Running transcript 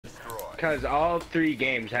because all three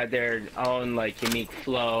games had their own like unique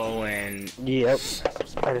flow and. Yep.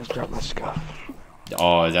 I just dropped my scuff.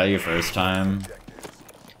 Oh, is that your first time?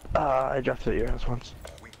 I dropped it at your house once.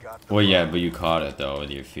 Well, yeah, but you caught it though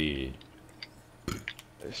with your feet.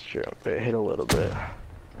 It's true. It hit a little bit.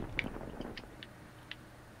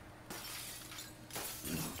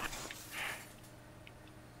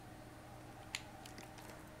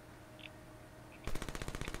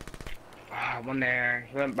 One there.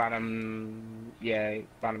 He went bottom. Yeah,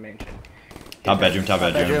 bottom mansion. Top bedroom, top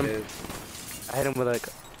bedroom. I hit him with like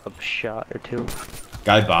a shot or two.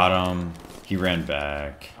 Guy bottom. He ran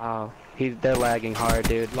back. Oh, they're lagging hard,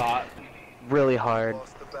 dude. Lot. Really hard.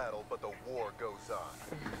 Lost the battle, but the war goes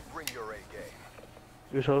on. Bring your A game.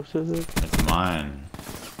 Whose host is it? It's mine.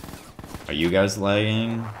 Are you guys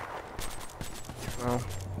lagging? No.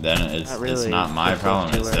 Then it's Not really. not my Just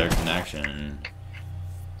problem. those It's two their connection.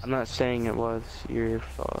 I'm not saying it was your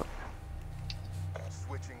fault.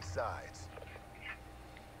 Switching sides.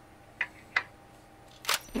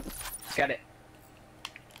 Got it.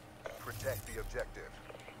 Protect the objective.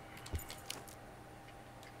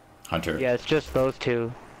 Hunter. Yeah, it's just those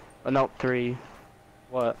two. Oh, no, three.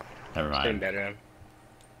 What? Never Same mind. bedroom.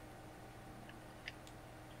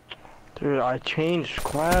 Dude, I changed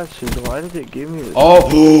classes. Why did it give me this?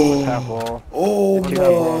 Oh! Half wall. Oh Two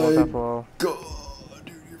half wall, half wall. god,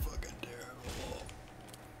 dude, you're fucking terrible.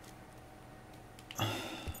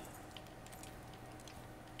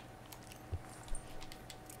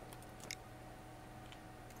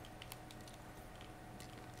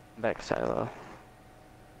 Back silo.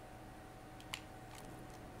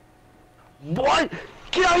 What?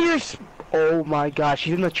 Get out of here! Oh my gosh,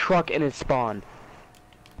 he's in the truck and it spawned.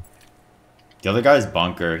 The other guy's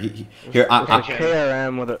bunker. Here, It's a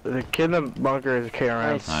KRM with the kid in the bunker is a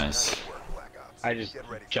KRM. Nice. I just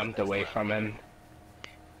jumped away from him.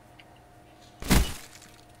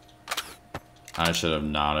 I should have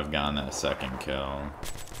not have gotten that second kill.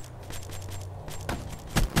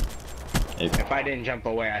 If I didn't jump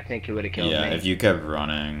away, I think he would have killed Yeah, me. if you kept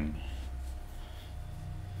running.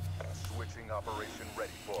 Switching operation ready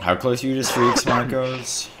for. How close are you to streaks,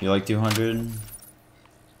 Marcos? You like 200?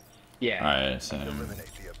 Yeah. Alright, same. Eliminate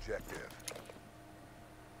the objective.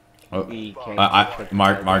 Oh, We can't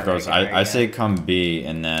Marcos, I say come B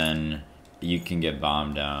and then you can get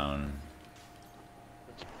bombed down.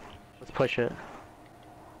 Let's push it.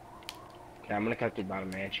 Okay, I'm gonna cut through bottom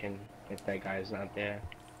mansion if that guy's not there.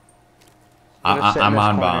 Let's sit in I'm this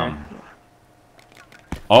on corner. bomb.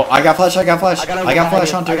 Oh, I got flash, I got flash. I got him, I got behind flash,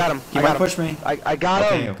 you. Hunter. I got him, He I might got him. push me. I got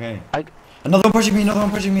Okay, him. okay. I- Another one pushing me, another one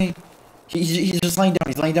pushing me. He's just laying down,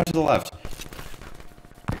 he's laying down to the left.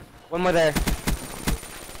 One more there.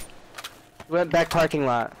 Went back parking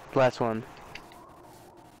lot. Last one.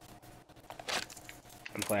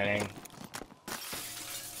 I'm planning.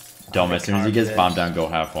 Dumb, as soon as he gets bombed down, go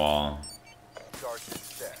half wall. Charge is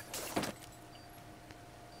set.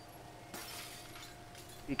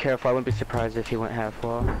 Be careful. I wouldn't be surprised if he went half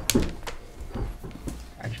wall.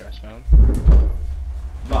 I trust him.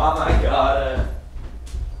 Mom, I got it.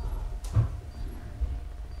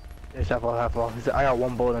 He's half wall, half wall. I got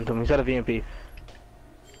one bullet into him. He's got a VMP.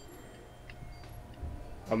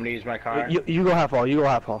 I'm gonna use my car. You go half wall. You go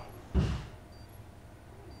half wall. You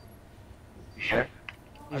sure?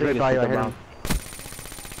 He's right by you. I hit him.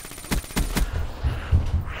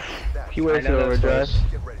 He I wasted know that's overdrive. close.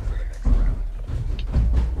 Get ready for the next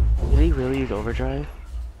round. Did he really use overdrive?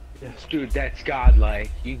 Yes, dude, that's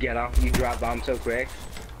godlike. You get off, you drop bombs so quick.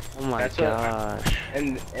 Oh my That's what- gosh.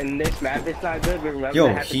 And in this map, it's not good. But remember, Yo,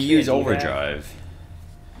 that happens he to used me, overdrive.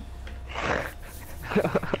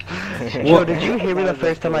 Joe, did you hear me the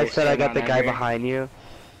first time I said I got the guy behind you?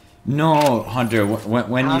 No, Hunter.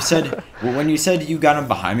 When you said you got him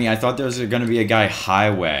behind me, I thought there was gonna be a guy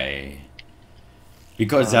highway,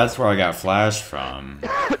 because that's where I got flashed from.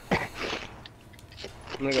 I'm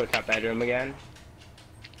gonna go top bedroom again.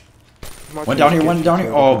 One down here, one down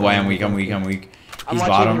here. Oh boy, I'm weak. I'm weak. I'm weak. I'm He's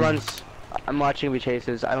watching bottom. him runs. I'm watching him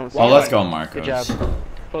chases. I don't see Oh, him. let's go, Marcos. Good job.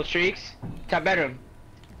 Full streaks. Top bedroom.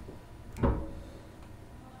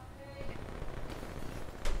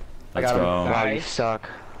 I Let's got him. go. Wow, you Nice. suck.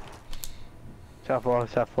 Tough ball,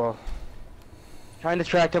 tough ball. Trying to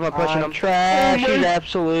distract him, I'm pushing him. Trash, he's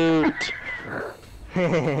absolute.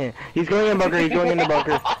 He's going in the bunker, he's going in the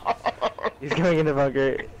bunker. He's going in the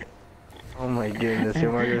bunker. Oh my goodness,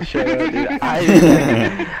 you're gonna shut up, dude.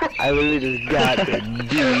 I literally just got the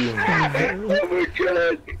D. Oh my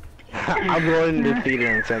god. I'm going to the theater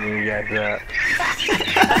and sending you guys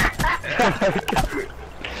that.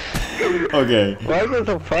 Okay. Why is it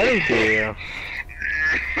so funny to you?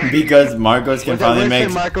 Because Marcos can Was it finally worse make.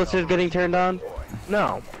 than Marcos is getting turned on?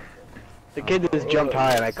 No. The kid just jumped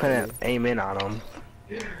high and I couldn't aim in on him.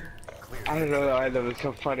 I don't know. I know it's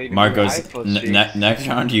so funny. to me. Marcos, Eiffel Street. next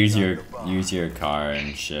round use your car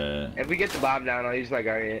and shit. If we get the bomb down, I'll use my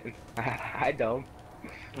guardian. I don't.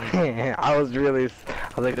 I was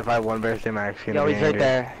like, if I had one versus him, I actually. Yo, he's right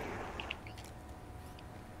there.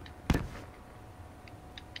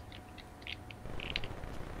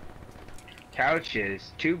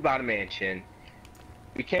 Couches, 2 bottom mansion.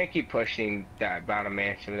 We can't keep pushing that bottom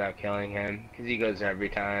mansion without killing him, because he goes there every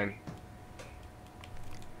time.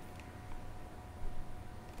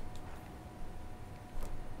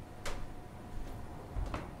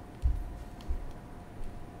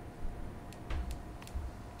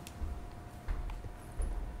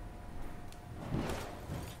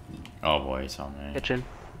 Oh boy, he saw me. Kitchen.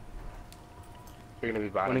 We're gonna be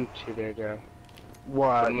bottom 2 there, Joe.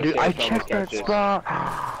 What? Almost Dude, there, I almost checked that catches. spot.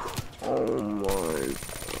 Oh my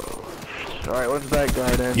gosh. Alright, what's that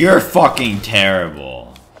guy then? You're fucking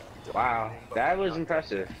terrible. Wow, that was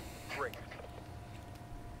impressive. Bring it.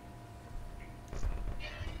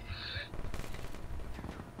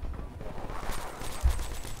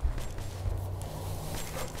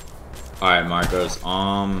 Alright, Marcos.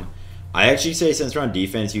 I actually say since we're on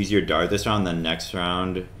defense, use your dart this round, then next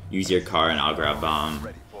round, use your car and I'll grab bomb.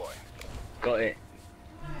 Ready, boy. Go it.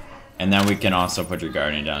 And then we can also put your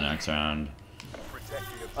guardian down next round. Protect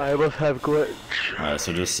the I must have glitch. Alright,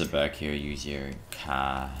 so just sit back here, use your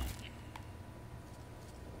car.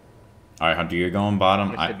 Alright, Hunter, you're going bottom.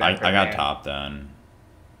 I'm I gonna sit back for a got minute. top then.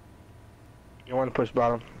 You want to push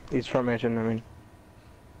bottom? He's front mansion, I mean.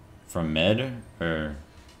 From mid? Or.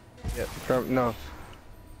 Yeah, from, no.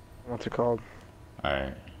 What's it called?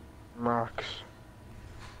 Alright. Rocks.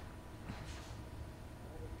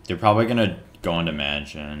 They're probably gonna go into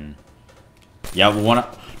mansion. Yeah, one.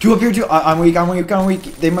 2 up here, 2. I'm weak, I'm weak, I'm weak.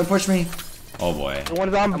 They might push me. Oh boy.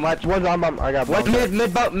 One's on bomb. I got What's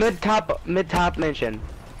bomb. mid top mansion?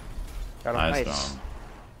 Got him. Nice, Nice.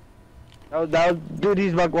 bomb. That was, dude,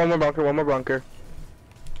 he's one more bunker.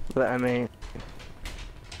 I mean,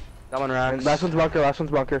 That one rocks. last one's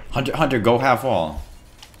bunker. Hunter, go half wall.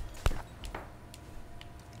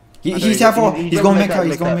 Hunter, He's half wall. he's He's gonna going make mid cut. that, He's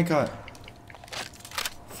make going that. mid cut.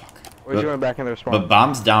 Where's he going back in their spawn? But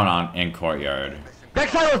bomb's down in courtyard. Back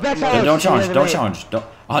silos. Don't challenge. Don't.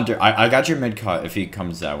 Hunter, I got your mid cut if he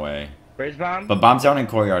comes that way. Where's bomb? But bomb's down in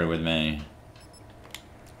courtyard with me.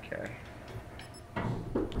 Okay.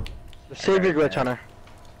 Save your glitch, Hunter.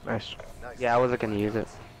 Nice. nice. Yeah, I wasn't gonna use it.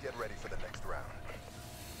 Get ready for the next round.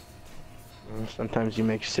 Sometimes you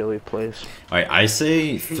make silly plays. Alright, I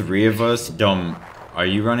say 3 of us. Dom, are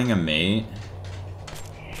you running a mate?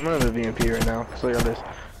 I'm running the VMP right now. So look at this.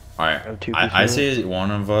 Alright, Two I pieces. say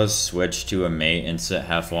one of us switch to a mate and sit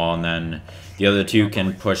half wall, and then the other 2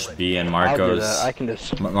 can push B and I'll do Marcos. that. I can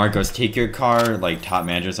just. Marcos, take your car, like top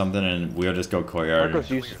manager or something, and we'll just go courtyard.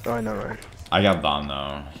 Marcos use. Oh, I know, right? I got bomb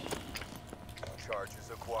though. Charges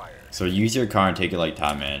acquired. So use your car and take it like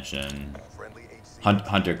top mansion. Friendly HC.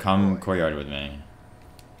 Hunter, come courtyard with me.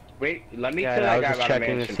 Wait, let me Yeah, kill I that was guy just bottom checking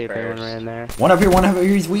to mansion see if anyone first. ran there. One up here,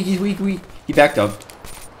 he's weak, He backed up.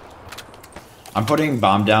 I'm putting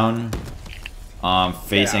bomb down.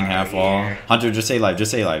 Facing Get outta half wall. here. Hunter, just say live,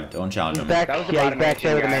 Don't challenge He's him. back. That was the Yeah, he's bottom back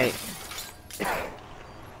there with a mansion mate.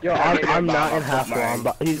 Yo, Yeah, maybe I'm a not bomb, in half I'll put wall.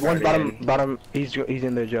 mine. He's one's Right bottom. He's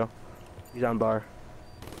in there, Joe. He's on bar.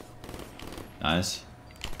 Nice.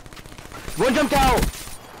 One jumped out.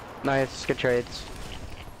 Nice, good trades.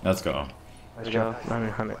 Let's go. Nice job. I mean,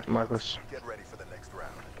 Hunter, Marcos. Get ready for the next round.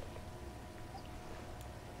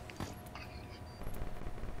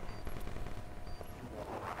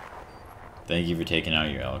 Thank you for taking out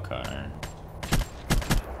your L car.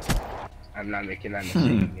 I'm not making that Hmm.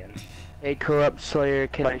 mistake again. Hey, Corrupt Slayer,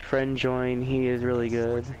 can my friend join? He is really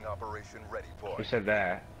good. Switching operation ready, boy. Who said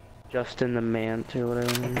that? Justin the Mant or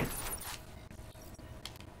whatever.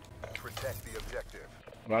 Protect the objective.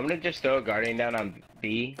 Well, I'm gonna just throw a guardian down on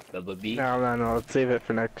B, double B. No. Let's save it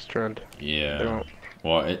for next round. They Yeah. don't-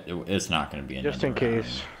 Well, it's not gonna be another Just in round.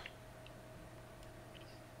 case.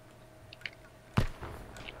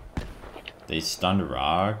 They stunned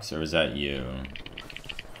rocks, or was that you?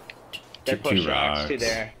 They're Two pushing rocks. rocks to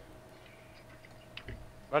there.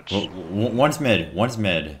 Let's. Well, one's mid.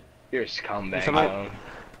 You're a scumbag. Somebody- Alan.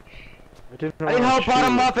 I didn't I need help, shoot.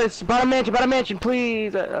 bottom office, bottom mansion,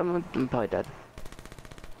 please. I'm probably dead.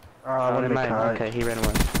 Oh, never mind. Okay, he ran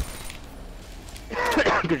away.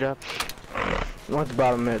 Good job. One's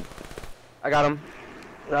bottom mid. I got him.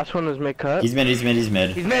 Last one was mid cut. He's mid. He's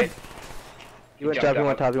mid. He went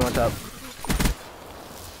jumped top. He went out. top.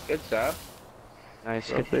 Good stuff.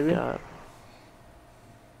 Nice, Good baby. job.